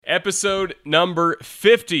Episode number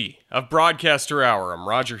 50 of Broadcaster Hour. I'm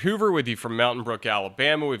Roger Hoover with you from Mountain Brook,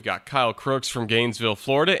 Alabama. We've got Kyle Crooks from Gainesville,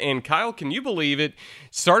 Florida. And Kyle, can you believe it?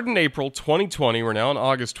 Started in April 2020. We're now in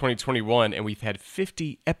August 2021, and we've had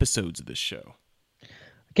 50 episodes of this show.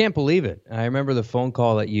 I can't believe it. I remember the phone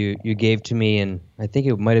call that you gave to me, and I think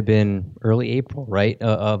it might have been early April, right?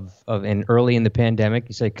 And early in the pandemic.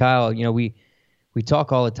 You said, Kyle, you know, we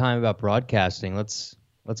talk all the time about broadcasting. Let's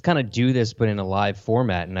kind of do this, but in a live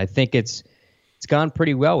format. And I think it's gone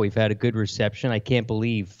pretty well. We've had a good reception. I can't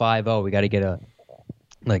believe 5-0. We got to get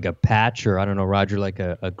a patch, or I don't know, Roger, like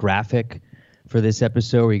a graphic for this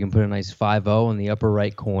episode where you can put a nice 5-0 in the upper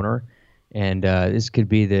right corner. And this could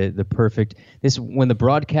be the perfect. When the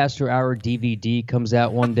Broadcaster Hour DVD comes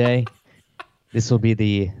out one day, this will be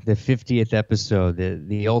the 50th episode,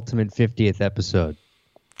 the ultimate 50th episode.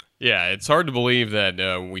 Yeah, it's hard to believe that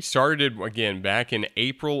we started, again, back in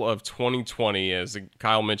April of 2020. As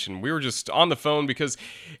Kyle mentioned, we were just on the phone because,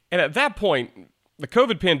 and at that point, the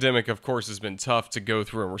COVID pandemic, of course, has been tough to go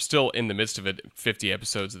through, and we're still in the midst of it 50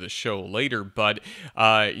 episodes of the show later. But,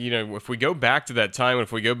 if we go back to that time,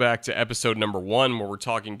 if we go back to episode number 1, where we're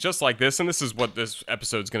talking just like this, and this is what this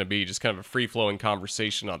episode's going to be, just kind of a free-flowing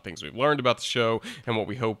conversation on things we've learned about the show and what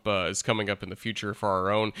we hope is coming up in the future for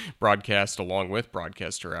our own broadcast along with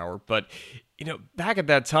Broadcaster Hour. But back at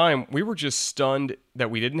that time, we were just stunned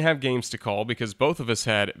that we didn't have games to call because both of us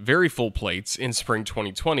had very full plates in spring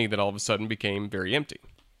 2020 that all of a sudden became very empty.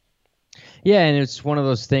 Yeah, and it's one of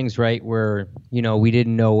those things, right, where, we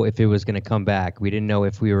didn't know if it was going to come back. We didn't know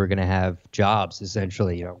if we were going to have jobs,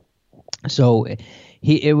 essentially, So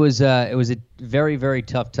it was a very, very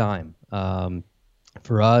tough time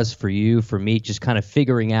for us, for you, for me, just kind of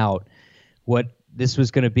figuring out what this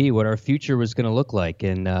was going to be, what our future was going to look like.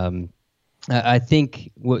 And I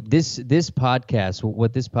think what this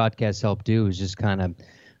podcast helped do is just kind of,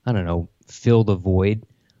 I don't know, fill the void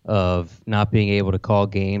of not being able to call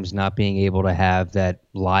games, not being able to have that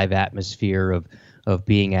live atmosphere of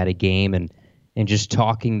being at a game and just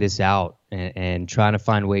talking this out and trying to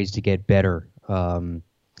find ways to get better. And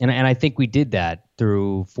I think we did that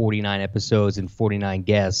through 49 episodes and 49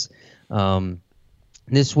 guests.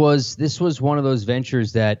 This was one of those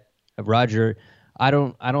ventures that, Roger, I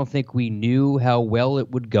don't think we knew how well it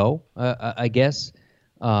would go, I guess.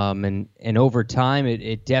 And over time,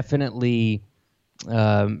 it definitely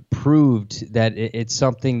proved that it's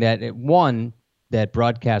something that, that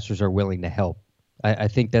broadcasters are willing to help. I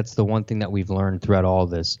think that's the one thing that we've learned throughout all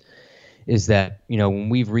of this is that, when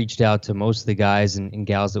we've reached out to most of the guys and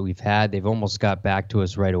gals that we've had, they've almost got back to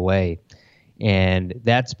us right away. And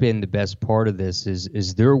that's been the best part of this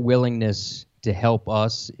is their willingness to help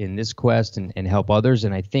us in this quest and help others.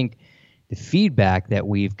 And I think the feedback that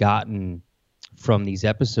we've gotten from these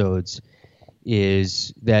episodes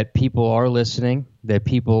is that people are listening, that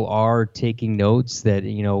people are taking notes, that,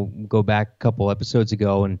 go back a couple episodes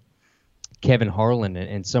ago and Kevin Harlan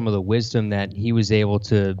and some of the wisdom that he was able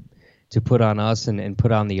to put on us and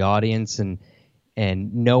put on the audience and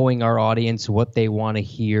knowing our audience, what they want to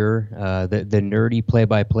hear, the nerdy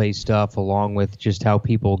play-by-play stuff, along with just how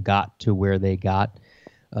people got to where they got.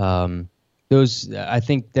 I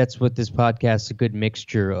think that's what this podcast is, a good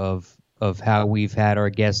mixture of how we've had our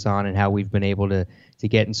guests on and how we've been able to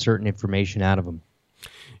get certain information out of them.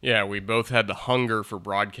 Yeah, we both had the hunger for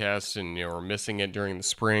broadcast and were missing it during the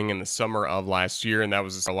spring and the summer of last year, and that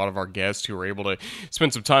was a lot of our guests who were able to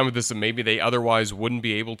spend some time with us and maybe they otherwise wouldn't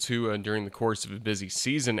be able to during the course of a busy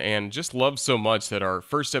season, and just loved so much that our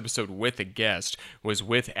first episode with a guest was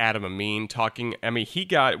with Adam Amin talking. I mean,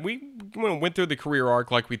 we went through the career arc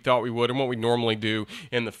like we thought we would and what we normally do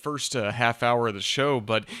in the first half hour of the show,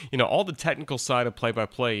 but all the technical side of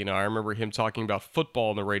play-by-play, I remember him talking about football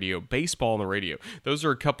on the radio, baseball on the radio. Those are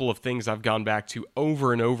a couple of things I've gone back to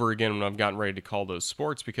over and over again when I've gotten ready to call those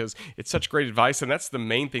sports because it's such great advice, and that's the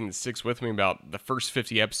main thing that sticks with me about the first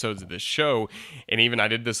 50 episodes of this show. And even I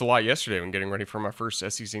did this a lot yesterday when getting ready for my first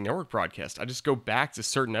SEC Network broadcast. I just go back to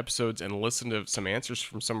certain episodes and listen to some answers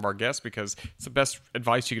from some of our guests because it's the best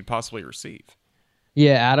advice you could possibly receive.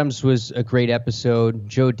 Yeah, Adams was a great episode.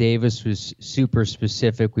 Joe Davis was super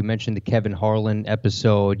specific. We mentioned the Kevin Harlan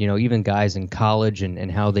episode, even guys in college and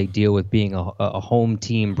how they deal with being a home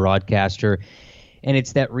team broadcaster. And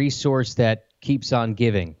it's that resource that keeps on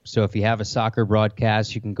giving. So if you have a soccer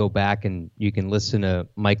broadcast, you can go back and you can listen to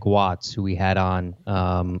Mike Watts, who we had on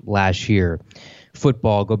last year.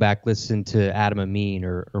 Football, go back, listen to Adam Amin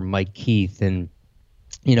or Mike Keith. And,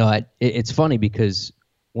 it's funny because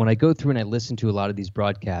when I go through and I listen to a lot of these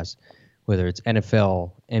broadcasts, whether it's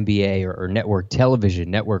NFL, NBA, or network television,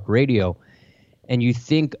 network radio, and you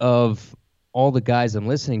think of all the guys I'm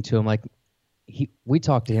listening to, I'm like, we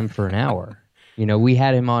talked to him for an hour. We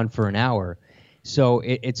had him on for an hour. So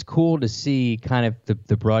it's cool to see kind of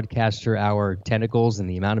the broadcaster hour tentacles and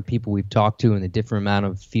the amount of people we've talked to and the different amount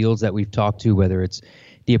of fields that we've talked to, whether it's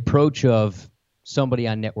the approach of somebody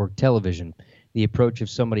on network television, the approach of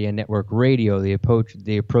somebody on network radio, the approach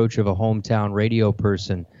of a hometown radio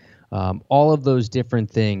person, all of those different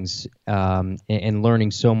things, and learning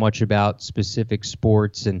so much about specific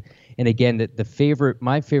sports. And again,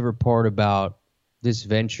 my favorite part about this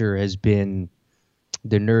venture has been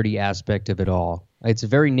the nerdy aspect of it all. It's a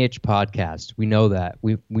very niche podcast. We know that.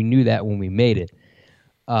 We knew that when we made it.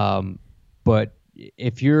 But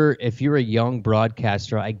if you're a young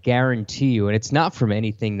broadcaster, I guarantee you, and it's not from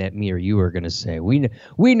anything that me or you are going to say.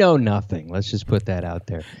 We know nothing. Let's just put that out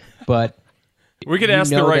there. But we could ask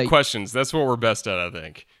the right questions. That's what we're best at, I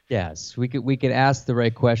think. Yes, we could ask the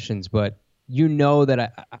right questions, but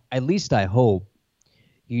that at least I hope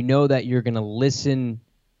that you're going to listen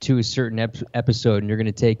to a certain episode and you're going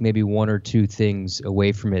to take maybe one or two things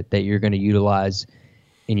away from it that you're going to utilize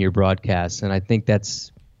in your broadcast. And I think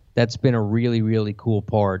that's been a really, really cool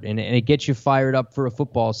part. And it gets you fired up for a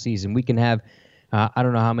football season. We can have, I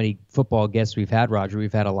don't know how many football guests we've had, Roger.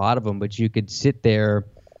 We've had a lot of them, but you could sit there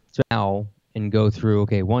now and go through,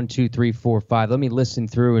 okay, 1, 2, 3, 4, 5. Let me listen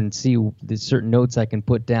through and see the certain notes I can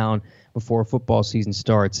put down before football season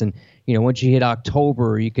starts. And, once you hit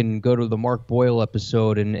October, you can go to the Mark Boyle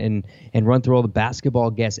episode and run through all the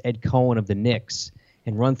basketball guests, Ed Cohen of the Knicks,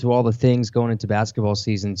 and run through all the things going into basketball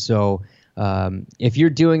season. So if you're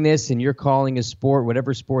doing this and you're calling a sport,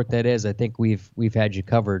 whatever sport that is, I think we've had you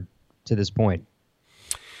covered to this point.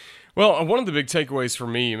 Well, one of the big takeaways for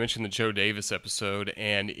me, you mentioned the Joe Davis episode,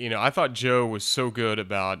 and, I thought Joe was so good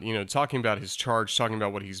about, talking about his charge, talking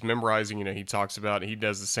about what he's memorizing. He talks about, he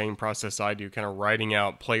does the same process I do, kind of writing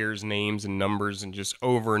out players' names and numbers and just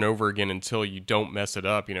over and over again until you don't mess it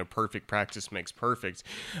up. Perfect practice makes perfect.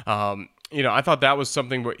 I thought that was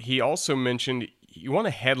something, but he also mentioned you want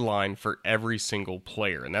a headline for every single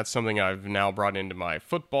player. And that's something I've now brought into my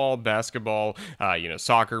football, basketball,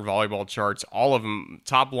 soccer, volleyball charts, all of them,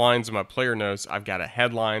 top lines of my player notes. I've got a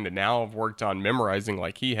headline that now I've worked on memorizing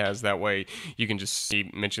like he has. That way you can just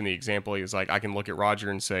mention the example. He was like, I can look at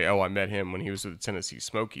Roger and say, oh, I met him when he was with the Tennessee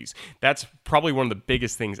Smokies. That's probably one of the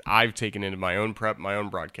biggest things I've taken into my own prep, my own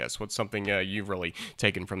broadcast. What's something you've really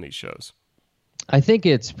taken from these shows? I think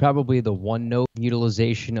it's probably the OneNote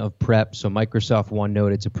utilization of prep. So Microsoft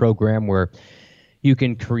OneNote, it's a program where you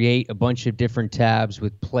can create a bunch of different tabs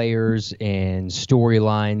with players and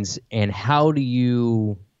storylines. And how do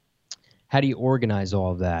you organize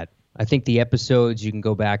all of that? I think the episodes you can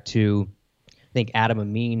go back to. I think Adam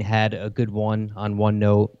Amin had a good one on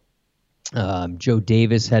OneNote. Joe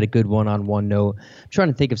Davis had a good one on OneNote. I'm trying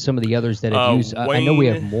to think of some of the others that have used. I know we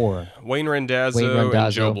have more. Wayne Randazzo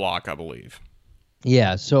and Joe Block, I believe.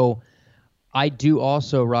 Yeah, so I do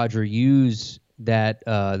also, Roger, use that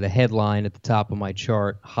the headline at the top of my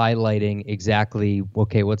chart highlighting exactly,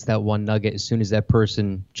 okay, what's that one nugget as soon as that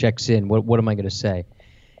person checks in, what am I going to say?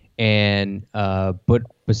 And but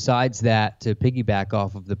besides that, to piggyback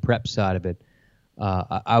off of the prep side of it,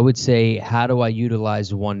 I would say, how do I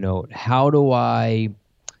utilize OneNote? How do I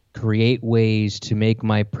create ways to make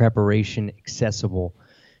my preparation accessible?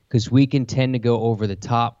 Because we can tend to go over the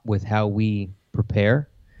top with how we prepare.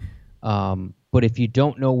 But if you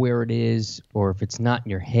don't know where it is, or if it's not in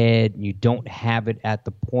your head and you don't have it at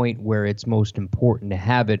the point where it's most important to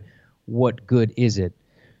have it, what good is it?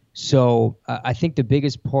 So I think the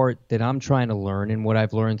biggest part that I'm trying to learn, and what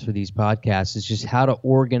I've learned through these podcasts, is just how to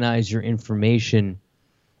organize your information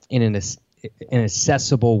in an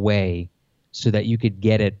accessible way so that you could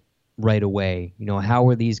get it right away. How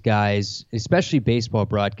are these guys, especially baseball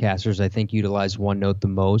broadcasters, I think utilize OneNote the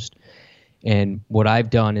most. And what I've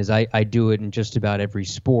done is I do it in just about every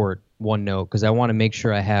sport, OneNote, because I want to make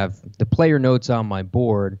sure I have the player notes on my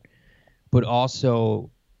board, but also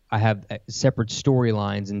I have separate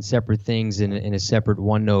storylines and separate things in a separate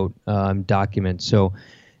OneNote document. So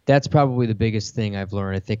that's probably the biggest thing I've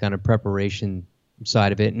learned, I think, on a preparation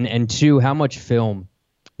side of it. And two, how much film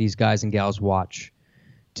these guys and gals watch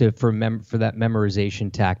for that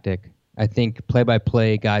memorization tactic. I think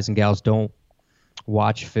play-by-play guys and gals don't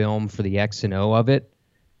watch film for the X and O of it.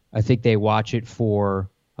 I think they watch it for,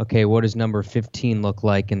 okay, what does number 15 look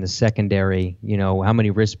like in the secondary? How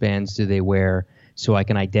many wristbands do they wear so I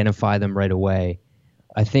can identify them right away?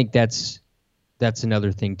 I think that's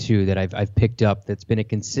another thing too that I've picked up that's been a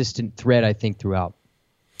consistent thread, I think, throughout.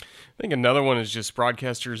 I think another one is just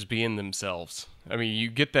broadcasters being themselves. I mean, you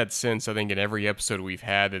get that sense, I think, in every episode we've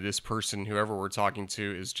had that this person, whoever we're talking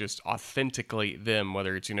to, is just authentically them,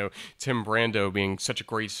 whether it's, Tim Brando being such a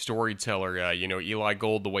great storyteller, Eli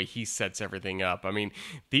Gold, the way he sets everything up. I mean,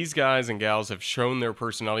 these guys and gals have shown their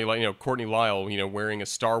personality, like, Courtney Lyle, wearing a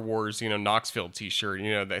Star Wars, Knoxville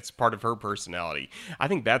t-shirt, that's part of her personality. I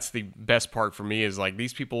think that's the best part for me is, like,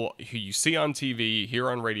 these people who you see on TV, hear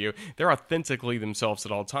on radio, they're authentically themselves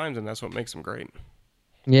at all times, and that's what makes them great.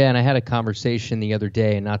 Yeah, and I had a conversation the other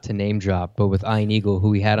day, and not to name drop, but with Ian Eagle, who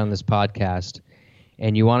we had on this podcast.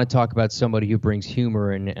 And you want to talk about somebody who brings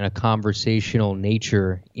humor and a conversational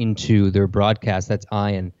nature into their broadcast. That's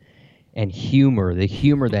Ian. And humor, the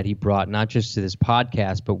humor that he brought, not just to this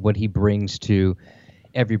podcast, but what he brings to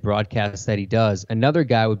every broadcast that he does. Another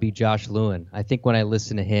guy would be Josh Lewin. I think when I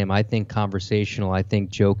listen to him, I think conversational, I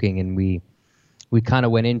think joking, and we kind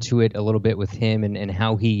of went into it a little bit with him and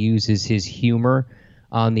how he uses his humor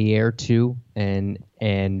on the air too, and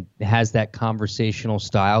has that conversational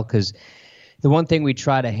style. Because the one thing we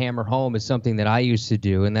try to hammer home is something that I used to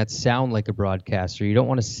do, and that's sound like a broadcaster. You don't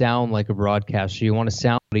want to sound like a broadcaster. You want to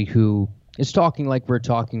sound like somebody who is talking like we're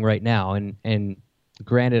talking right now. And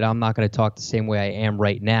granted, I'm not going to talk the same way I am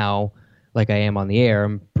right now, like I am on the air.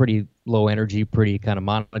 I'm pretty low energy, pretty kind of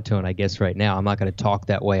monotone, I guess, right now. I'm not going to talk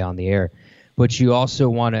that way on the air. But you also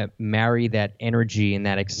want to marry that energy and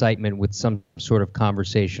that excitement with some sort of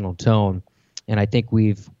conversational tone. And I think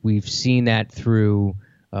we've seen that through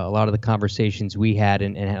a lot of the conversations we had,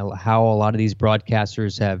 and how a lot of these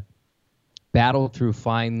broadcasters have battled through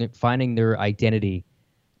finding their identity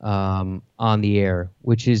on the air,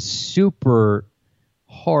 which is super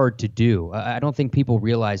hard to do. I don't think people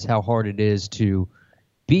realize how hard it is to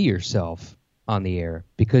be yourself on the air.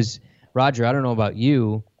 Because, Roger, I don't know about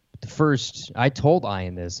you, I told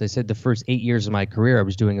Ian this. I said the first 8 years of my career, I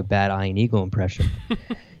was doing a bad Ian Eagle impression.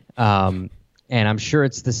 And I'm sure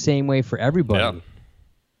it's the same way for everybody. Yeah.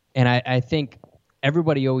 And I think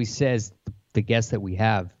everybody always says, the guests that we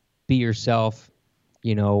have, be yourself,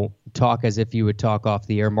 talk as if you would talk off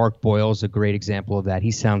the air. Mark Boyle's a great example of that.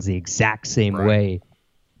 He sounds the exact same way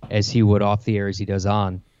as he would off the air as he does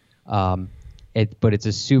on. But it's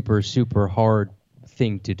a super, super hard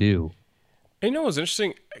thing to do. And what's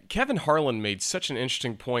interesting? Kevin Harlan made such an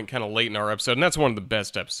interesting point kind of late in our episode, and that's one of the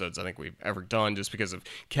best episodes I think we've ever done, just because of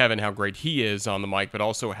Kevin, how great he is on the mic, but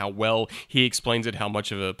also how well he explains it, how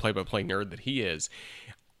much of a play-by-play nerd that he is.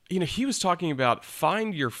 He was talking about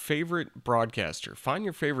find your favorite broadcaster, find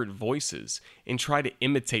your favorite voices, and try to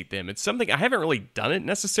imitate them. It's something I haven't really done it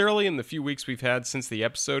necessarily in the few weeks we've had since the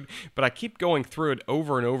episode, but I keep going through it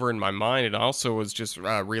over and over in my mind, and I also was just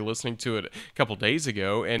re-listening to it a couple days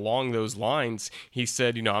ago, and along those lines, he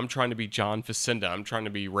said, I'm trying to be John Facenda, I'm trying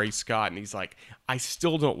to be Ray Scott, and he's like, I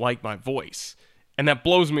still don't like my voice. And that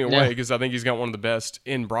blows me away because I think he's got one of the best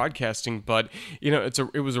in broadcasting. But,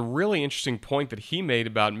 it was a really interesting point that he made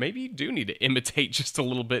about maybe you do need to imitate just a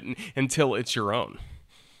little bit until it's your own.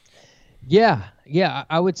 Yeah,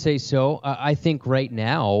 I would say so. I think right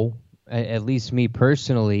now, at least me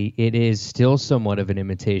personally, it is still somewhat of an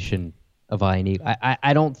imitation of Ian Eagle.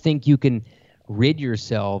 I don't think you can rid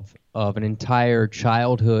yourself of an entire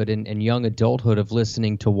childhood and young adulthood of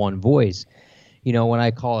listening to one voice. When I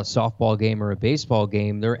call a softball game or a baseball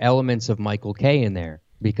game, there are elements of Michael Kay in there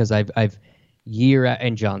because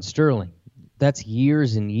and John Sterling. That's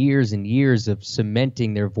years and years and years of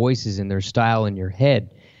cementing their voices and their style in your head.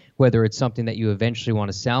 Whether it's something that you eventually want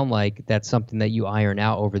to sound like, that's something that you iron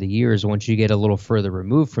out over the years once you get a little further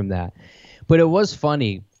removed from that. But it was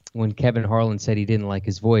funny when Kevin Harlan said he didn't like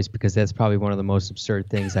his voice, because that's probably one of the most absurd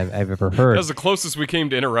things I've ever heard. That was the closest we came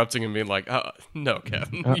to interrupting and being like, no,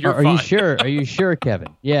 Kevin, you're fine. Are you sure? Are you sure, Kevin?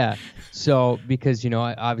 Yeah. So, because,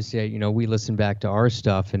 obviously, we listen back to our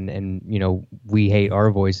stuff and we hate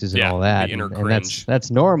our voices and all that. And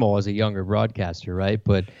that's normal as a younger broadcaster, right?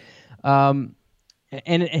 But, and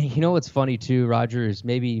what's funny too, Roger, is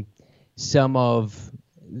maybe some of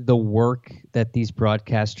the work that these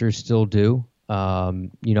broadcasters still do.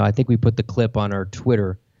 I think we put the clip on our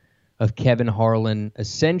Twitter of Kevin Harlan.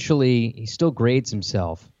 Essentially, he still grades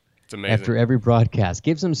himself after every broadcast.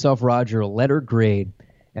 Gives himself, Roger, a letter grade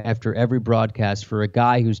after every broadcast for a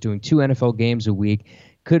guy who's doing 2 NFL games a week.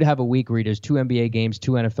 Could have a week where he does 2 NBA games,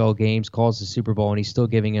 2 NFL games, calls the Super Bowl, and he's still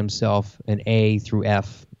giving himself an A through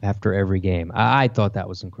F after every game. I thought that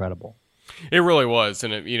was incredible. It really was,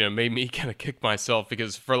 and it made me kind of kick myself,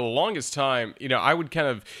 because for the longest time, I would kind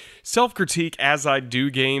of self-critique as I do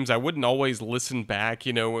games. I wouldn't always listen back,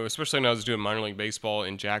 especially when I was doing minor league baseball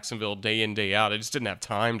in Jacksonville day in, day out. I just didn't have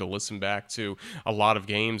time to listen back to a lot of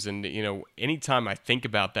games, and anytime I think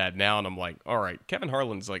about that now, and I'm like, all right, Kevin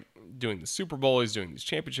Harlan's like doing the Super Bowl, he's doing these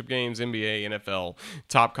championship games, NBA, NFL,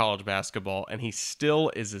 top college basketball, and he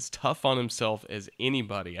still is as tough on himself as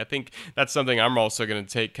anybody. I think that's something I'm also going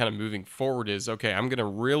to take kind of moving forward is, okay, I'm going to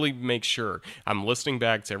really make sure I'm listening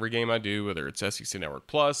back to every game I do, whether it's SEC Network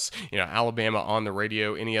Plus, Alabama on the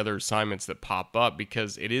radio, any other assignments that pop up,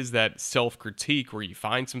 because it is that self-critique where you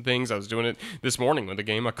find some things. I was doing it this morning with the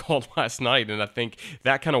game I called last night, and I think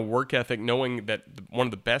that kind of work ethic, knowing that one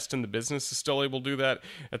of the best in the business is still able to do that,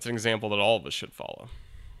 that's an example that all of us should follow.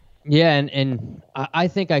 Yeah, and I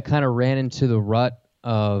think I kind of ran into the rut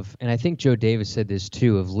of, and I think Joe Davis said this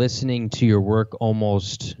too, of listening to your work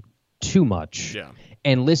almost too much. Yeah.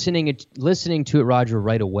 And listening to it, Roger,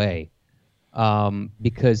 right away.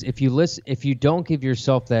 Because if you don't give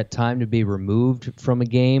yourself that time to be removed from a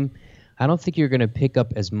game, I don't think you're going to pick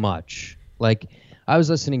up as much. Like, I was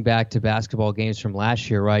listening back to basketball games from last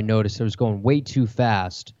year where I noticed I was going way too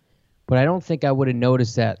fast, but I don't think I would have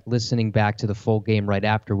noticed that listening back to the full game right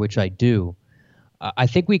after, which I do. I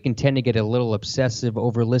think we can tend to get a little obsessive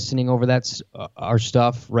over listening over our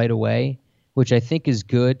stuff right away, which I think is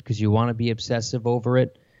good because you want to be obsessive over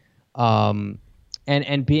it.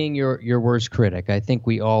 And being your worst critic. I think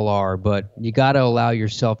we all are, but you got to allow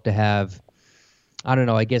yourself to have, I don't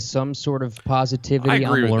know, I guess some sort of positivity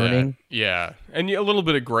on learning. That. Yeah. And a little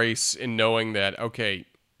bit of grace in knowing that, okay,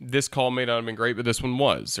 this call may not have been great, but this one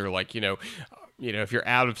was. Or like, if you're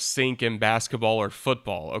out of sync in basketball or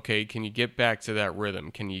football, okay, can you get back to that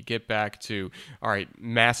rhythm? Can you get back to, all right,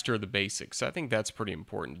 master the basics? I think that's pretty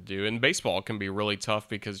important to do. And baseball can be really tough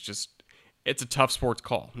because it's a tough sports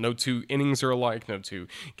call. No two innings are alike. No two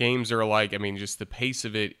games are alike. I mean, just the pace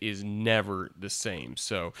of it is never the same.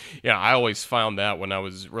 So, yeah, I always found that when I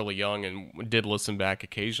was really young and did listen back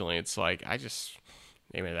occasionally. It's like,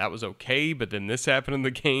 that was okay, but then this happened in the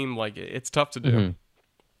game. Like, it's tough to do. Mm-hmm.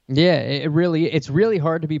 Yeah, it's really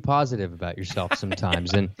hard to be positive about yourself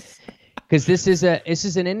sometimes. And because this is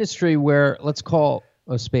an industry where, let's call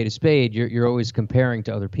a spade, you're always comparing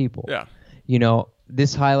to other people. Yeah.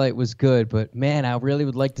 This highlight was good, but man, I really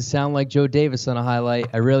would like to sound like Joe Davis on a highlight.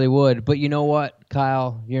 I really would. But you know what,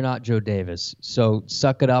 Kyle? You're not Joe Davis. So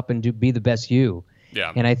suck it up and be the best you.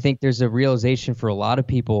 Yeah. And I think there's a realization for a lot of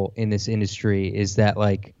people in this industry is that,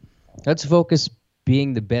 like, let's focus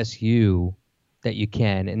being the best you that you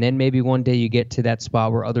can. And then maybe one day you get to that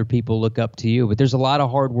spot where other people look up to you. But there's a lot of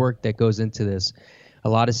hard work that goes into this, a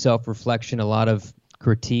lot of self-reflection, a lot of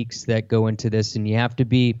critiques that go into this. And you have to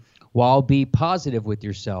be positive with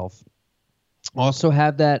yourself, also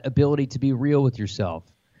have that ability to be real with yourself.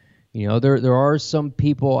 There are some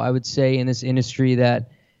people, I would say, in this industry that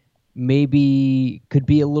maybe could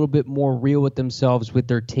be a little bit more real with themselves with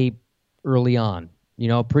their tape early on.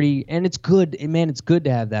 And it's good. Man, it's good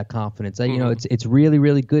to have that confidence. It's really,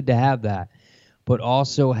 really good to have that, but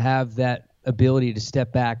also have that ability to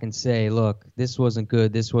step back and say, look, this wasn't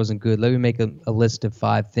good. This wasn't good. Let me make a list of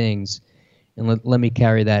 5 things. And let me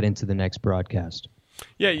carry that into the next broadcast.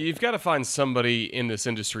 Yeah, you've got to find somebody in this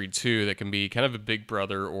industry, too, that can be kind of a big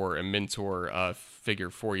brother or a mentor figure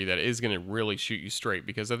for you that is going to really shoot you straight.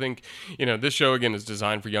 Because I think, this show, again, is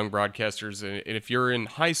designed for young broadcasters. And if you're in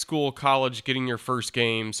high school, college, getting your first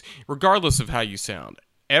games, regardless of how you sound,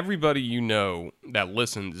 everybody that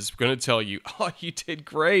listens is going to tell you, oh, you did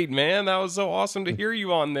great, man. That was so awesome to hear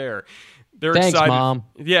you on there. They're Thanks, excited. Mom.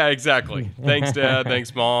 Yeah, exactly. Thanks, Dad.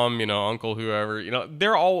 Thanks, Mom. Uncle, whoever.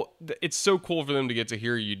 It's so cool for them to get to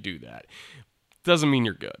hear you do that. Doesn't mean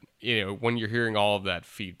you're good, when you're hearing all of that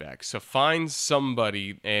feedback. So find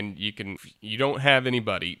somebody, and you don't have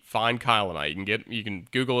anybody, find Kyle and I. You can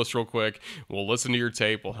Google us real quick. We'll listen to your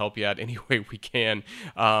tape. We'll help you out any way we can.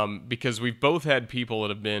 Because we've both had people that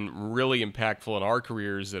have been really impactful in our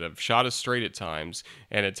careers that have shot us straight at times,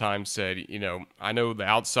 and at times said, I know the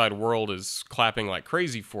outside world is clapping like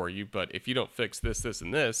crazy for you, but if you don't fix this, this,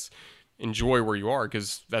 and this, enjoy where you are,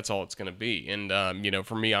 because that's all it's going to be. And,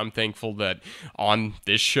 for me, I'm thankful that on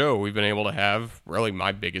this show, we've been able to have really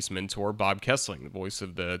my biggest mentor, Bob Kessling, the voice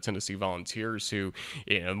of the Tennessee Volunteers, who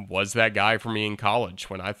was that guy for me in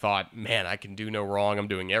college when I thought, man, I can do no wrong. I'm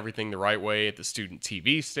doing everything the right way at the student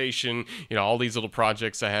TV station, all these little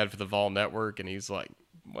projects I had for the Vol Network. And he's like,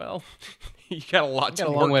 well, you got a lot to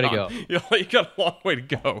work on. You got a long way to go. You got a long way to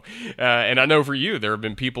go. And I know for you, there have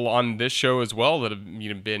been people on this show as well that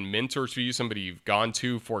have been mentors for you, somebody you've gone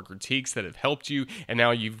to for critiques that have helped you, and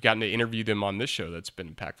now you've gotten to interview them on this show. That's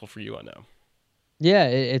been impactful for you, I know. Yeah,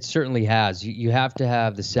 it certainly has. You have to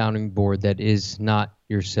have the sounding board that is not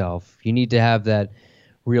yourself. You need to have that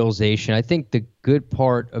realization. I think the good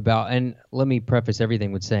part about, and let me preface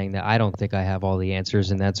everything with saying that I don't think I have all the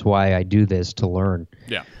answers, and that's why I do this, to learn.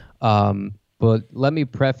 Yeah. But let me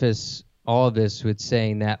preface all of this with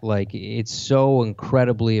saying that like it's so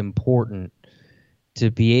incredibly important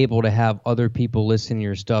to be able to have other people listen to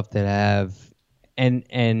your stuff that have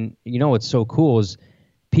and you know what's so cool is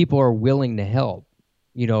people are willing to help.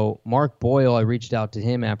 You know, Mark Boyle, I reached out to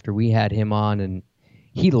him after we had him on, and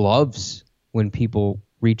he loves when people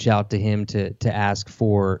reach out to him to ask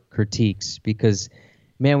for critiques because,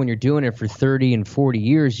 man, when you're doing it for 30 and 40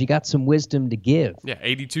 years, you got some wisdom to give. Yeah,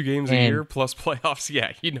 82 games a year plus playoffs.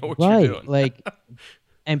 Yeah, you know what right, you're doing. Like,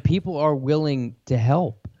 and people are willing to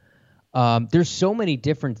help. There's so many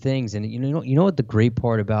different things, and you know what the great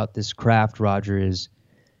part about this craft, Roger, is,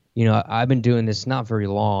 you know, I've been doing this not very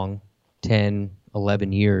long, 10,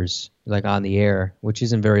 11 years, like on the air, which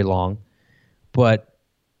isn't very long, but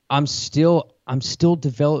I'm still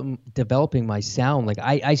developing my sound. Like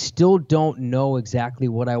I still don't know exactly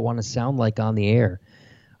what I want to sound like on the air.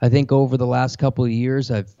 I think over the last couple of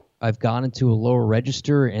years, I've gone into a lower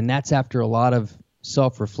register, and that's after a lot of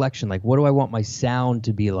self-reflection. Like, what do I want my sound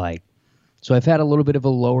to be like? So I've had a little bit of a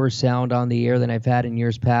lower sound on the air than I've had in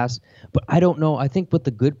years past, but I don't know. I think what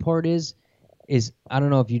the good part is I don't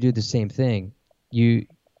know if you do the same thing. You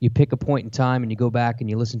pick a point in time and you go back and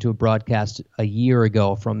you listen to a broadcast a year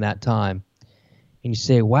ago from that time, and you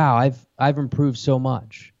say, "Wow, I've improved so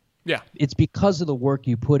much." Yeah. It's because of the work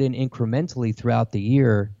you put in incrementally throughout the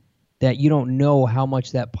year that you don't know how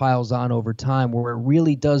much that piles on over time, where it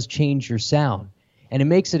really does change your sound. And it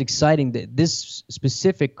makes it exciting that this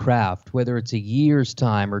specific craft, whether it's a year's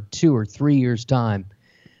time or 2 or 3 years' time,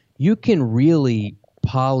 you can really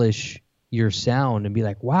polish your sound and be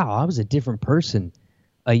like, wow, I was a different person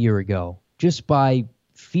a year ago just by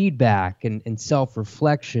feedback and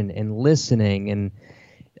self-reflection and listening. And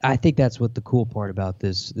I think that's what the cool part about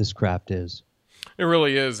this craft is. It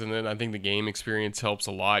really is, and then I think the game experience helps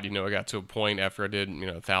a lot. You know, I got to a point after I did,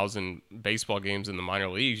 1,000 baseball games in the minor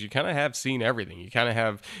leagues, you kind of have seen everything. You kind of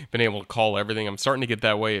have been able to call everything. I'm starting to get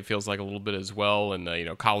that way, it feels like a little bit as well. And,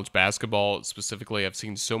 college basketball specifically, I've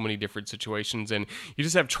seen so many different situations, and you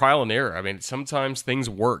just have trial and error. I mean, sometimes things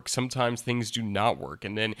work, sometimes things do not work,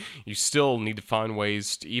 and then you still need to find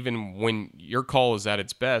ways to, even when your call is at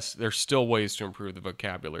its best, there's still ways to improve the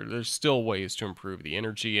vocabulary. There's still ways to improve the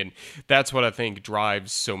energy, and that's what I think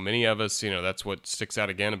drives so many of us. That's what sticks out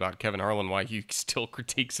again about Kevin Harlan, why he still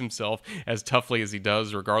critiques himself as toughly as he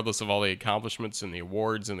does, regardless of all the accomplishments and the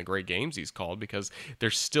awards and the great games he's called, because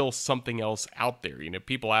there's still something else out there.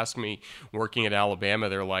 People ask me, working at Alabama,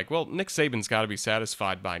 they're like, well, Nick Saban's got to be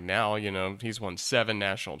satisfied by now. He's won 7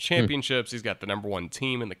 national championships. He's got the number 1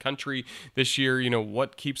 team in the country this year.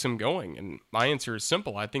 What keeps him going? And my answer is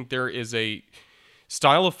simple. I think there is a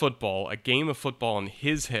style of football, a game of football in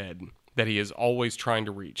his head that he is always trying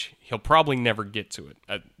to reach. He'll probably never get to it,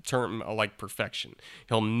 a term like perfection.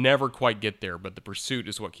 He'll never quite get there, but the pursuit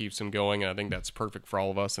is what keeps him going, and I think that's perfect for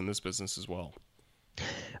all of us in this business as well.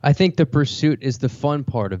 I think the pursuit is the fun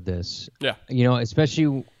part of this. Yeah.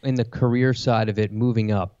 Especially in the career side of it,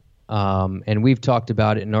 moving up. And we've talked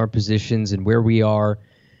about it in our positions and where we are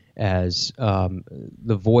as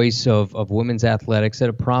the voice of women's athletics at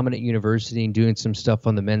a prominent university and doing some stuff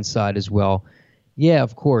on the men's side as well. Yeah,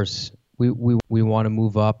 of course. We want to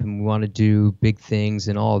move up and we want to do big things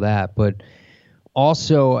and all that. But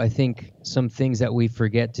also, I think some things that we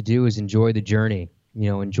forget to do is enjoy the journey,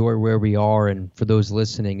 enjoy where we are. And for those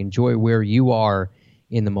listening, enjoy where you are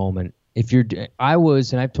in the moment. And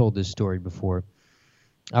I've told this story before,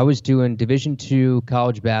 I was doing Division II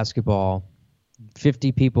college basketball,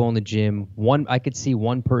 50 people in the gym. I could see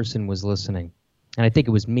one person was listening. And I think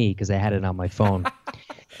it was me because I had it on my phone.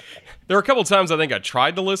 There were a couple of times I think I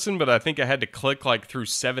tried to listen, but I think I had to click through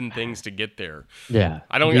 7 things to get there. Yeah.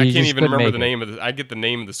 I can't even remember the name of I get the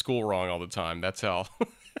name of the school wrong all the time. That's how.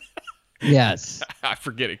 Yes. I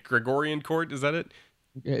forget it. Gregorian Court, is that it?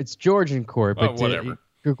 It's Georgian Court, but whatever.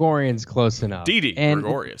 Gregorian's close enough.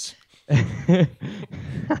 Gregorius. The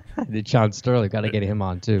John Sterling, got to get him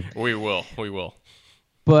on too. We will.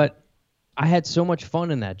 But I had so much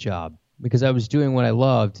fun in that job, because I was doing what I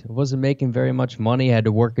loved. I wasn't making very much money. I had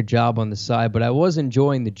to work a job on the side, but I was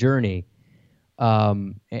enjoying the journey.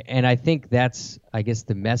 And I think that's, I guess,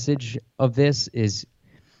 the message of this is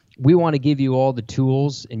we want to give you all the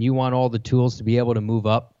tools, and you want all the tools to be able to move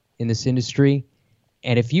up in this industry.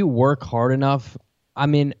 And if you work hard enough, I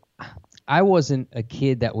mean, I wasn't a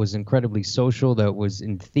kid that was incredibly social, that was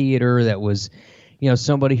in theater, that was,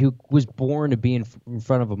 somebody who was born to be in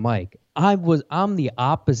front of a mic. I'm the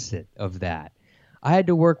opposite of that. I had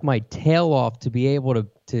to work my tail off to be able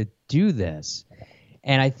to do this.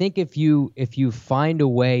 And I think if you find a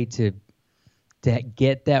way to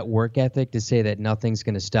get that work ethic, to say that nothing's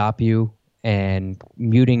going to stop you, and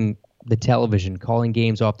muting the television, calling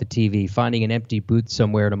games off the TV, finding an empty booth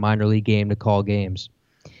somewhere at a minor league game to call games.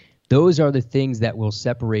 Those are the things that will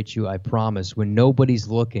separate you, I promise, when nobody's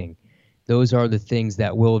looking. Those are the things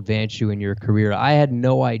that will advance you in your career. I had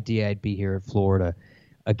no idea I'd be here at Florida.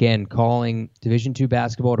 Again, calling Division II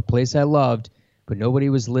basketball at a place I loved, but nobody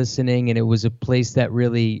was listening, and it was a place that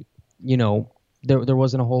really, there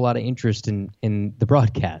wasn't a whole lot of interest in the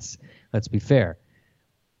broadcasts, let's be fair.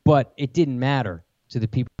 But it didn't matter to the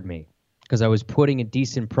people around me because I was putting a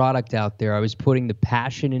decent product out there. I was putting the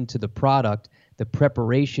passion into the product, the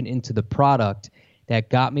preparation into the product that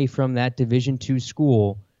got me from that Division II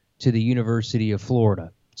school to the University of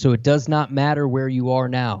Florida. So it does not matter where you are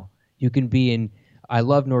now. You can be in, I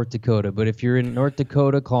love North Dakota, but if you're in North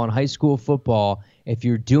Dakota calling high school football, if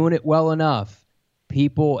you're doing it well enough,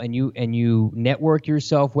 people, and you network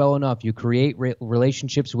yourself well enough, you create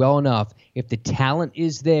relationships well enough, if the talent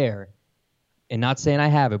is there, and not saying I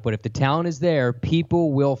have it, but if the talent is there,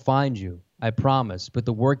 people will find you. I promise. But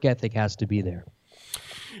the work ethic has to be there.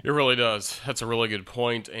 It really does. That's a really good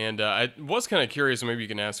point. And I was kind of curious, and maybe you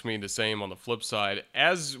can ask me the same on the flip side.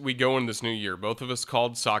 As we go into this new year, both of us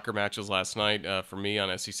called soccer matches last night for me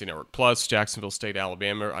on SEC Network Plus, Jacksonville State,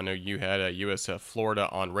 Alabama. I know you had USF Florida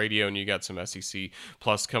on radio, and you got some SEC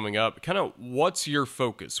Plus coming up. Kind of what's your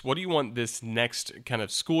focus? What do you want this next kind of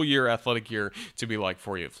school year, athletic year to be like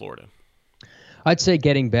for you at Florida? I'd say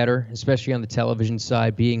getting better, especially on the television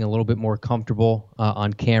side, being a little bit more comfortable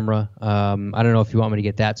on camera. I don't know if you want me to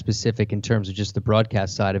get that specific in terms of just the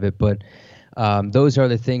broadcast side of it, but those are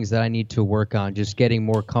the things that I need to work on, just getting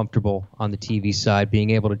more comfortable on the TV side, being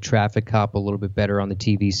able to traffic cop a little bit better on the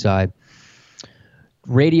TV side.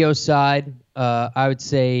 Radio side, I would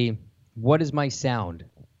say, what is my sound?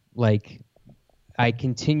 Like, I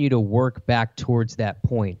continue to work back towards that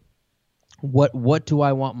point. What do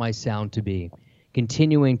I want my sound to be?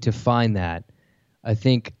 Continuing to find that. I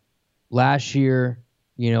think last year,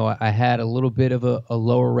 I had a little bit of a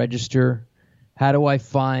lower register. How do I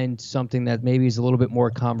find something that maybe is a little bit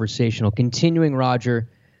more conversational? Continuing, Roger,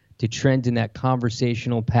 to trend in that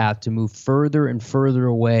conversational path, to move further and further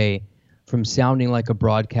away from sounding like a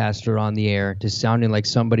broadcaster on the air to sounding like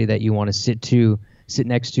somebody that you want to sit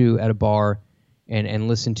next to at a bar and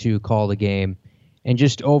listen to call the game. And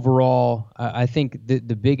just overall, I think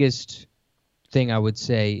the biggest thing I would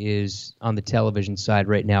say is on the television side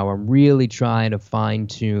right now, I'm really trying to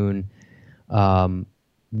fine-tune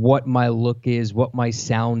what my look is, what my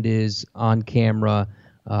sound is on camera,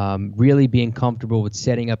 really being comfortable with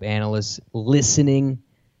setting up analysts, listening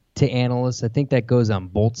to analysts. I think that goes on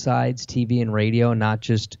both sides, TV and radio, not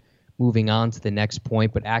just moving on to the next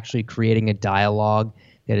point, but actually creating a dialogue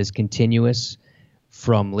that is continuous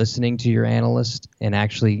from listening to your analyst. And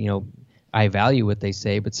actually, I value what they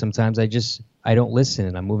say, but sometimes I don't listen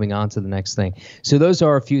and I'm moving on to the next thing. So those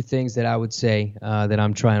are a few things that I would say that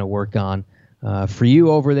I'm trying to work on. For you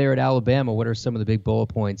over there at Alabama, what are some of the big bullet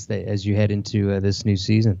points that as you head into this new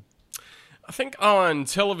season? I think on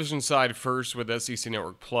television side first with SEC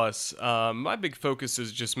Network Plus, my big focus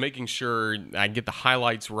is just making sure I get the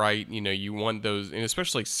highlights right. You want those, and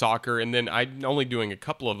especially soccer. And then I'm only doing a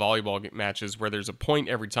couple of volleyball matches where there's a point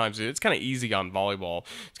every time. So it's kind of easy on volleyball.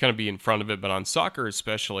 It's kind of be in front of it. But on soccer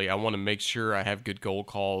especially, I want to make sure I have good goal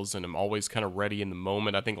calls and I'm always kind of ready in the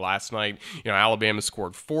moment. I think last night, Alabama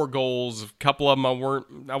scored 4 goals. A couple of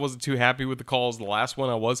them I wasn't too happy with the calls. The last one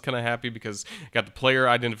I was kind of happy because I got the player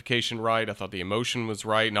identification right. I thought the emotion was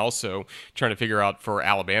right, and also trying to figure out for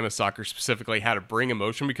Alabama soccer specifically how to bring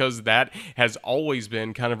emotion, because that has always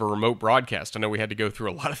been kind of a remote broadcast. I know we had to go through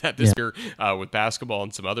a lot of that this year with basketball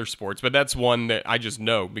and some other sports, but that's one that I just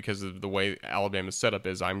know because of the way Alabama's setup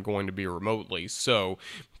is, I'm going to be remotely. So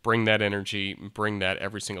bring that energy, bring that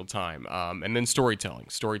every single time. And then storytelling.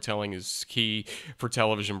 Storytelling is key for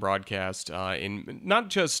television broadcast, and not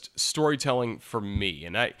just storytelling for me.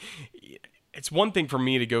 And it's one thing for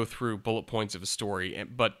me to go through bullet points of a story,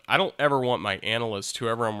 but I don't ever want my analyst,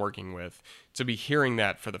 whoever I'm working with, to be hearing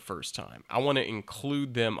that for the first time. I want to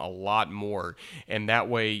include them a lot more, and that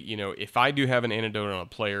way, if I do have an anecdote on a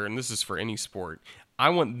player, and this is for any sport, I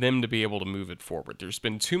want them to be able to move it forward. There's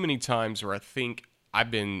been too many times where I think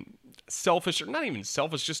I've been selfish, or not even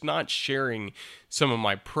selfish, just not sharing some of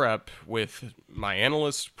my prep with my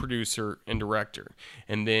analyst, producer, and director.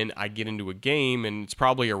 And then I get into a game, and it's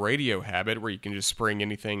probably a radio habit where you can just spring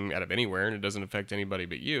anything out of anywhere and it doesn't affect anybody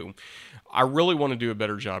but you. I really want to do a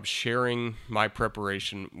better job sharing my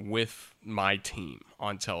preparation with my team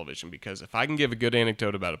on television, because if I can give a good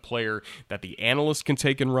anecdote about a player that the analyst can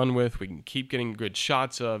take and run with, we can keep getting good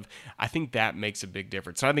shots of, I think that makes a big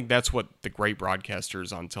difference. And I think that's what the great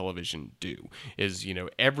broadcasters on television television do. Is,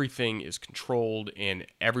 everything is controlled and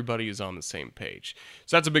everybody is on the same page.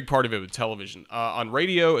 So that's a big part of it with television. On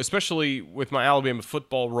radio, especially with my Alabama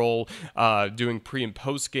football role, doing pre and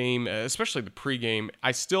post game, especially the pregame,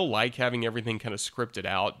 I still like having everything kind of scripted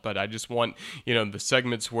out, but I just want, the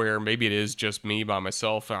segments where maybe it is just me by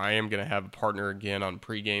myself. I am going to have a partner again on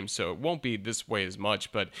pregame, so it won't be this way as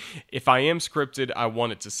much. But if I am scripted, I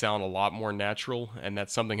want it to sound a lot more natural, and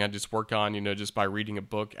that's something I just work on, just by reading a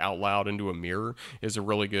book out loud into a mirror is a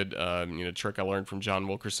really good, trick I learned from John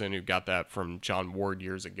Wilkerson, who got that from John Ward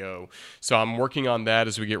years ago. So I'm working on that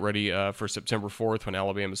as we get ready for September 4th when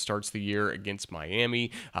Alabama starts the year against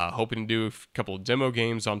Miami. Hoping to do a couple of demo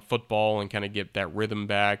games on football and kind of get that rhythm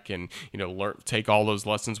back and, take all those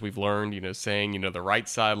lessons we've learned, saying, the right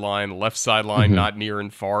sideline, the left sideline, not near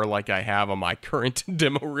and far like I have on my current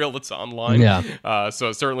demo reel that's online. Yeah. So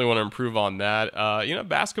I certainly want to improve on that.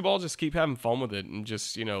 Basketball, just keep having fun with it and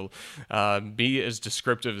just, be as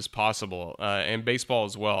descriptive as possible. And baseball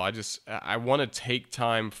as well. I want to take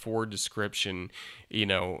time for description.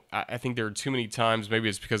 I think there are too many times, maybe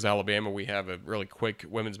it's because Alabama, we have a really quick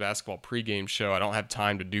women's basketball pregame show. I don't have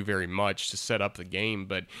time to do very much to set up the game.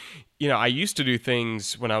 But, I used to do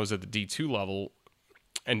things when I was at the D2 level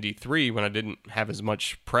and D3 when I didn't have as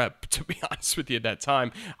much prep, to be honest with you at that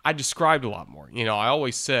time. I described a lot more. I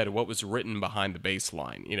always said what was written behind the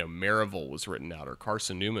baseline. Maryville was written out or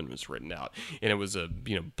Carson Newman was written out. And it was a,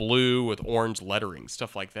 blue with orange lettering,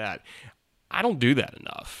 stuff like that. I don't do that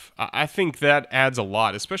enough. I think that adds a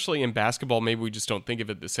lot, especially in basketball. Maybe we just don't think of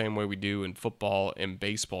it the same way we do in football and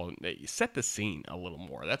baseball. Set the scene a little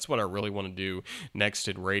more. That's what I really want to do next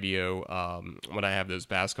in radio when I have those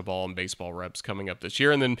basketball and baseball reps coming up this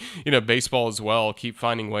year. And then, baseball as well. Keep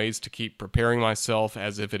finding ways to keep preparing myself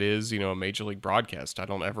as if it is, a major league broadcast. I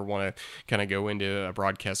don't ever want to kind of go into a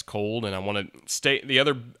broadcast cold, and I want to stay. The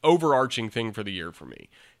other overarching thing for the year for me,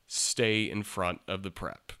 stay in front of the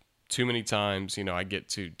prep. Too many times, I get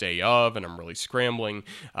to day of and I'm really scrambling.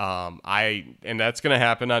 And that's going to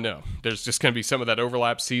happen. I know there's just going to be some of that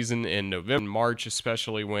overlap season in November, March,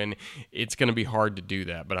 especially when it's going to be hard to do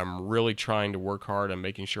that. But I'm really trying to work hard on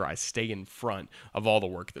making sure I stay in front of all the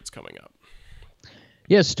work that's coming up.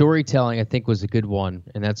 Yeah, storytelling, I think, was a good one.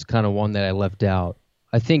 And that's kind of one that I left out.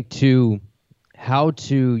 I think, too, how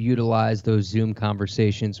to utilize those Zoom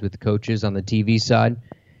conversations with coaches on the TV side,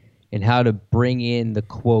 and how to bring in the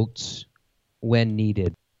quotes when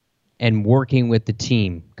needed, and working with the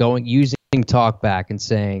team, using talkback and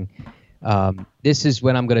saying, this is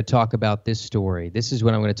when I'm going to talk about this story. This is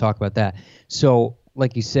when I'm going to talk about that. So,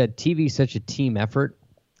 like you said, TV is such a team effort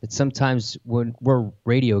that sometimes when we're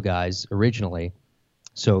radio guys originally,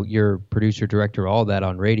 so you're producer, director, all that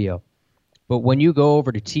on radio. But when you go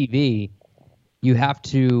over to TV, you have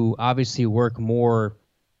to obviously work more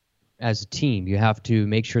as a team. You have to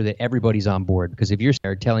make sure that everybody's on board, because if you're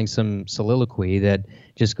telling some soliloquy that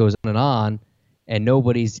just goes on and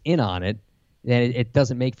nobody's in on it, then it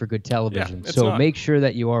doesn't make for good television. Yeah, so make sure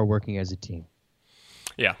that you are working as a team.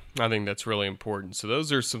 Yeah, I think that's really important. So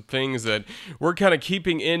those are some things that we're kind of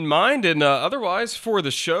keeping in mind. And otherwise, for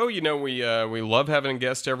the show, we love having a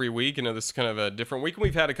guest every week. This is kind of a different week.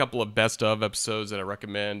 We've had a couple of best of episodes that I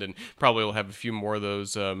recommend, and probably will have a few more of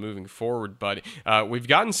those moving forward. But we've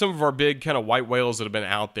gotten some of our big kind of white whales that have been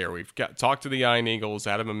out there. We've talked to the Iron Eagles,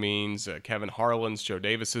 Adam Amines, Kevin Harlan's, Joe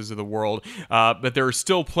Davises of the world. But there are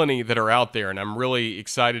still plenty that are out there, and I'm really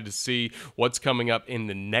excited to see what's coming up in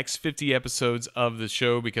the next 50 episodes of the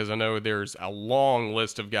show, because I know there's a long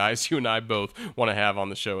list of guys you and I both want to have on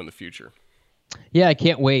the show in the future. Yeah, I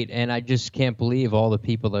can't wait, and I just can't believe all the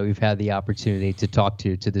people that we've had the opportunity to talk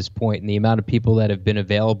to this point, and the amount of people that have been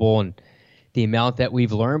available and the amount that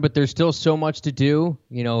we've learned. But there's still so much to do,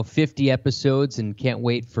 50 episodes, and can't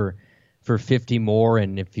wait for 50 more.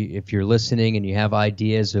 And if you're listening and you have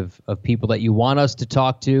ideas of people that you want us to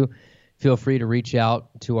talk to, feel free to reach out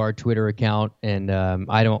to our Twitter account. And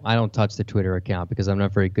I don't touch the Twitter account because I'm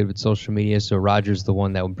not very good with social media. So Roger's the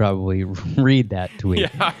one that would probably read that tweet. Yeah,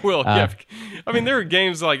 I will. Yeah. I mean, there are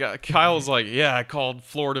games like Kyle's like, yeah, I called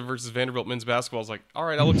Florida versus Vanderbilt men's basketball. I was like, all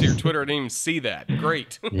right, I looked at your Twitter. I didn't even see that.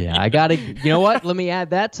 Great. Yeah, I got to, you know what? Let me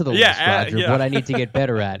add that to the list, Roger. Yeah. What I need to get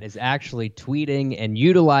better at is actually tweeting and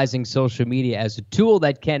utilizing social media as a tool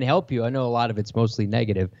that can help you. I know a lot of it's mostly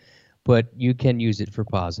negative, but you can use it for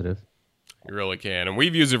positive. You really can. And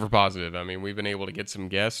we've used it for positive. I mean, we've been able to get some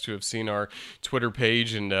guests who have seen our Twitter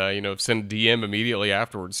page and, have sent a DM immediately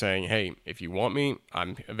afterwards saying, hey, if you want me,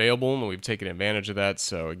 I'm available. And we've taken advantage of that.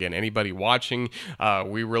 So, again, anybody watching,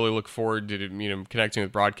 we really look forward to, connecting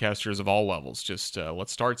with broadcasters of all levels. Just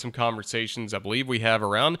let's start some conversations. I believe we have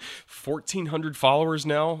around 1,400 followers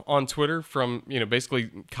now on Twitter from, basically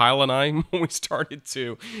Kyle and I when we started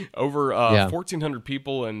to over 1,400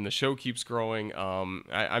 people, and the show keeps growing.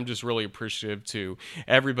 I'm just really appreciative to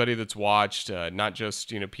everybody that's watched, not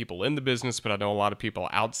just people in the business, but I know a lot of people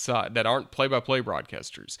outside that aren't play-by-play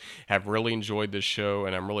broadcasters have really enjoyed this show,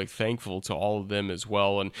 and I'm really thankful to all of them as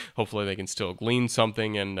well. And hopefully they can still glean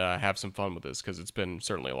something and have some fun with this, because it's been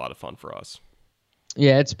certainly a lot of fun for us.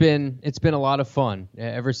 Yeah, it's been a lot of fun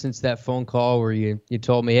ever since that phone call where you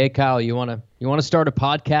told me, hey Kyle, you want to start a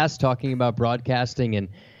podcast talking about broadcasting. And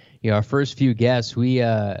our first few guests, we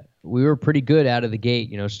were pretty good out of the gate,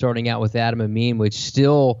 starting out with Adam Amin, which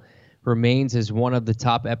still remains as one of the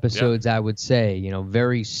top episodes, I would say.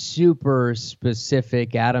 Very super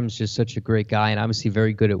specific. Adam's just such a great guy and obviously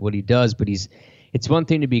very good at what he does, but it's one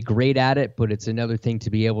thing to be great at it, but it's another thing to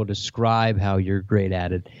be able to describe how you're great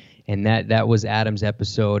at it. And that was Adam's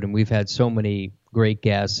episode, and we've had so many great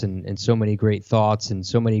guests and so many great thoughts and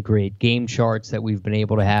so many great game charts that we've been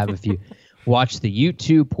able to have. If you watch the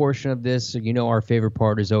YouTube portion of this, our favorite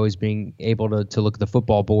part is always being able to look at the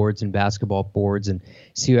football boards and basketball boards and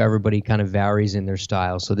see how everybody kind of varies in their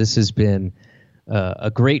style. So this has been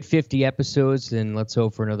a great 50 episodes, and let's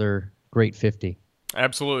hope for another great 50.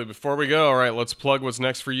 Absolutely. Before we go, all right, let's plug what's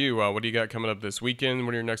next for you. What do you got coming up this weekend?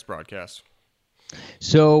 What are your next broadcasts?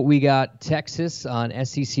 So we got Texas on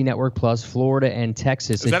SEC Network Plus, Florida and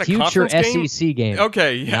Texas. Is that a future game? SEC game.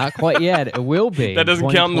 Okay, yeah. Not quite yet. It will be. That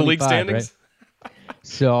doesn't count in the league standings? Right?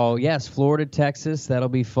 So, yes, Florida, Texas, that'll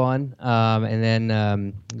be fun. And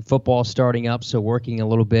then football starting up, so working a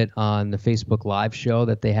little bit on the Facebook Live show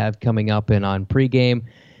that they have coming up and on pregame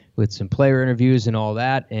with some player interviews and all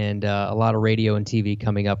that, and a lot of radio and TV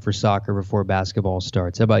coming up for soccer before basketball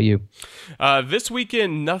starts. How about you? This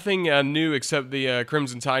weekend, nothing new except the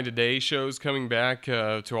Crimson Tide Today shows coming back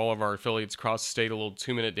to all of our affiliates across the state, a little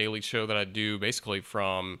 2-minute daily show that I do basically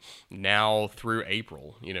from now through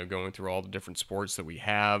April, going through all the different sports that we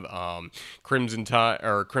have. Crimson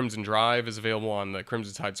Drive is available on the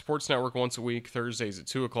Crimson Tide Sports Network once a week, Thursdays at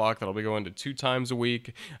 2 o'clock. That'll be going to 2 times a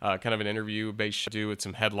week, kind of an interview-based show with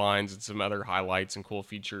some headlines and some other highlights and cool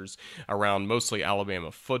features around mostly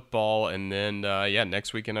Alabama football. And then,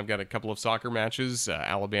 next weekend I've got a couple of soccer matches,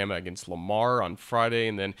 Alabama against Lamar on Friday,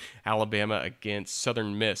 and then Alabama against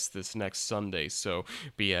Southern Miss this next Sunday. So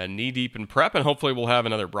be knee-deep in prep, and hopefully we'll have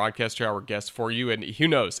another broadcaster hour guest for you. And who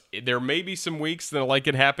knows, there may be some weeks that like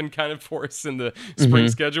it happened kind of for us in the spring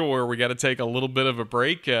schedule where we got to take a little bit of a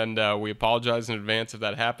break, and we apologize in advance if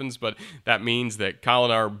that happens, but that means that Kyle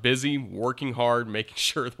and I are busy, working hard, making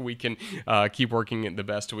sure that we can keep working the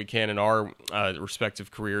best we can in our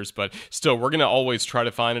respective careers. But still, we're going to always try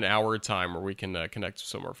to find an hour at a time where we can connect with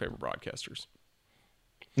some of our favorite broadcasters.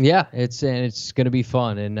 Yeah, it's going to be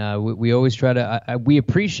fun, and we always try to. We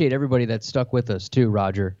appreciate everybody that stuck with us too,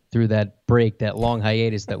 Roger, through that break, that long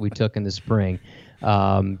hiatus that we took in the spring.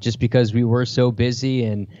 Just because we were so busy,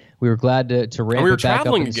 and we were glad to ramp it back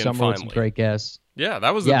up in the summer with some great guests. Yeah,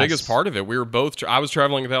 that was the biggest part of it. We were both. I was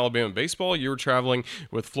traveling with Alabama baseball. You were traveling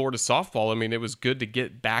with Florida softball. I mean, it was good to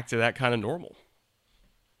get back to that kind of normal.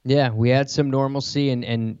 Yeah, we had some normalcy,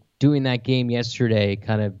 and doing that game yesterday,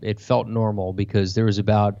 it felt normal because there was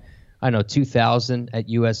about 2,000 at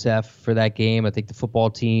USF for that game. I think the football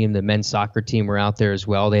team, the men's soccer team were out there as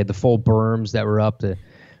well. They had the full berms that were up.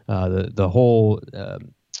 The whole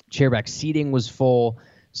chairback seating was full.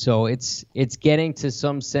 So it's getting to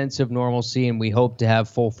some sense of normalcy, and we hope to have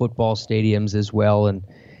full football stadiums as well, and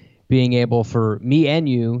being able for me and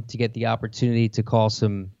you to get the opportunity to call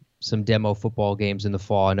some demo football games in the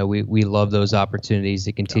fall. I know we love those opportunities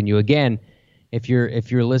to continue. Again, if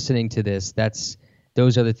you're listening to this,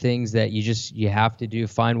 those are the things that you have to do.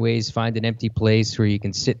 Find an empty place where you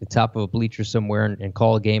can sit at the top of a bleacher somewhere and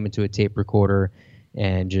call a game into a tape recorder,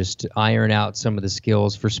 and just iron out some of the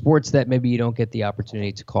skills for sports that maybe you don't get the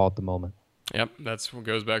opportunity to call at the moment. Yep, that's what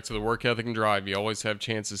goes back to the work ethic and drive. You always have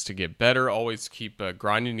chances to get better, always keep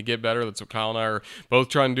grinding to get better. That's what Kyle and I are both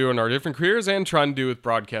trying to do in our different careers and trying to do with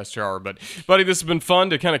Broadcast Hour. But, buddy, this has been fun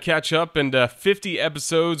to kind of catch up. And 50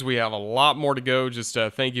 episodes, we have a lot more to go. Just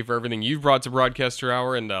thank you for everything you've brought to Broadcaster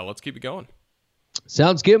Hour, and let's keep it going.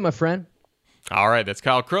 Sounds good, my friend. All right, that's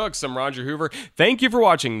Kyle Crooks. I'm Roger Hoover. Thank you for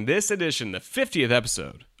watching this edition, the 50th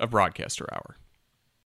episode of Broadcaster Hour.